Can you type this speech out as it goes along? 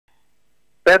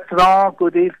Bertrand,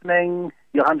 good evening.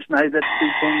 Johann Schneider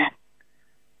speaking.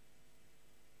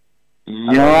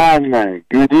 Johann,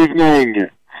 good evening.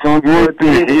 So good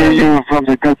to hear you from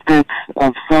the cockpit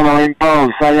of Solar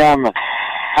Impulse. I am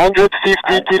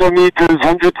 150 kilometers,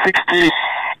 160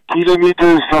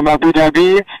 kilometers from Abu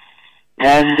Dhabi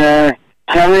and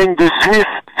carrying the Swiss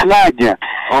flag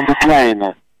on the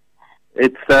plane.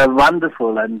 It's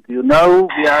wonderful, and you know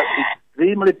we are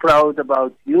extremely proud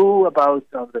about you, about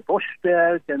the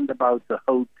Boschberg, and about the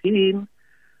whole team.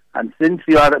 And since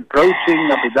you are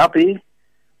approaching Abu Dhabi,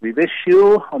 we wish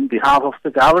you, on behalf of the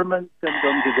government and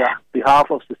on behalf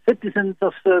of the citizens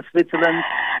of Switzerland,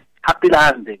 happy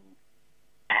landing.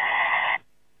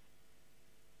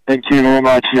 Thank you very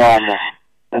much, Jan.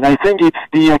 And I think it's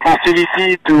the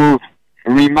opportunity to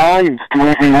remind to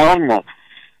everyone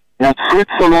that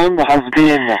Switzerland has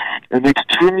been an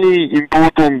extremely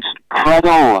important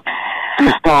cradle to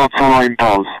start Solar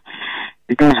Impulse.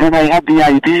 Because when I had the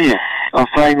idea of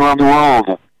flying around the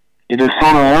world in a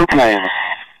solar airplane,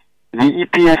 the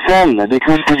EPFL,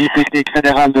 l'École Polytechnique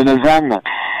Fédérale de Lausanne,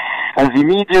 has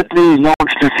immediately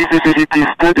launched a feasibility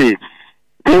study.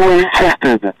 They were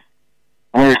interested,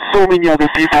 where so many other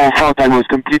people thought I was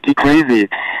completely crazy.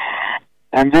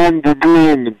 And then the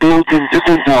balloon built in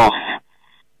Düsseldorf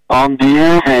on the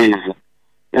airbase,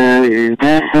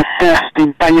 then the test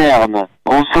in Payerne,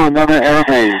 also another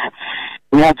airbase.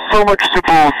 We had so much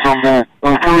support from the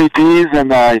authorities,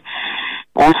 and I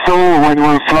also, when we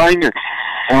were flying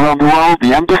around the world,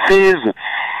 the embassies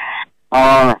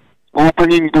are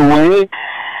opening the way.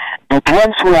 But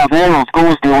once we are there, of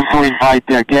course, they also invite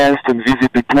their guests and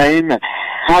visit the plane.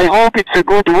 So I hope it's a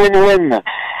good win-win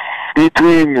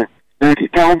between the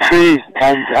country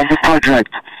and the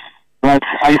project. But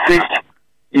I think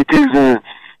it is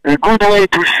a good way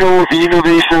to show the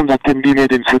innovation that can be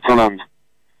made in Switzerland.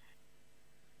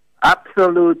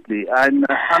 Absolutely. I'm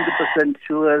 100%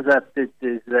 sure that it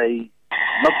is a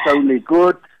not only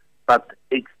good, but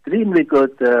extremely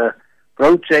good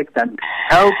project, and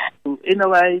help to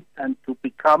innovate and to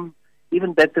become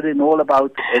even better in all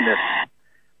about energy.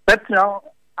 But now,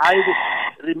 I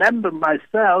remember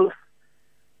myself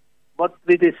what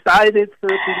we decided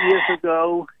 30 years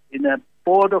ago in a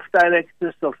board of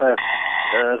directors of a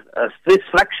Swiss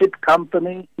flagship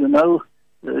company, you know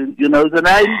the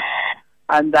name,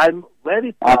 and I'm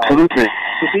very proud Absolutely.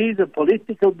 to be the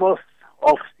political boss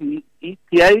of the ETH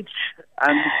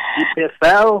and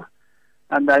EPFL,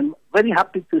 and I'm very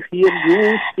happy to hear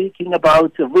you speaking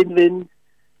about a win-win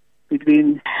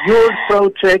between your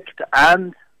project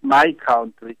and my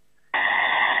country.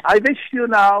 I wish you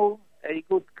now a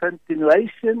good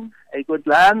continuation, a good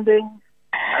landing,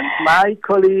 and my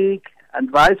colleague and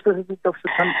Vice President of the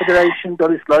Confederation,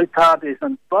 Doris Leuthard, is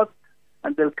on spot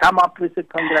and will come up with the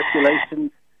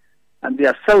congratulations, and we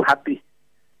are so happy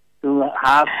to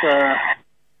have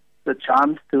the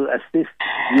chance to assist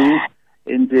you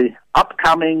in the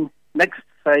upcoming next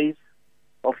phase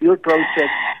of your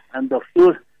project and of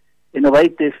your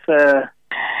innovative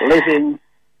living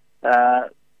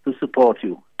to support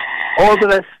you. All the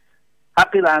rest,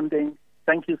 happy landing.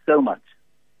 Thank you so much.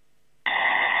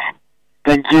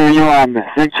 Thank you, Johan.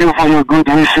 Thank you for your good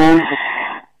wishes.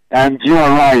 And you are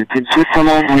right. In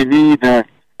Switzerland, we need a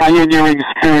pioneering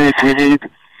spirit. We need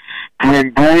to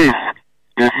embrace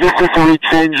the necessary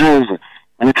changes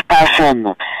with passion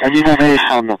and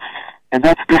innovation. And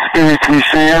that's the spirit we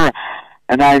share.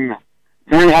 And I'm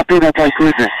very happy that I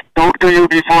could talk to you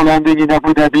before landing in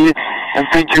Abu Dhabi. And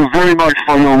thank you very much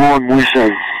for your warm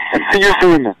wishes. And see you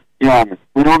soon, Johan.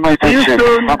 With all my See you affection.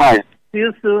 soon. Bye-bye. See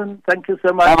you soon. Thank you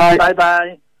so much. Bye-bye.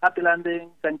 Bye-bye. Happy landing.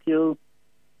 Thank you.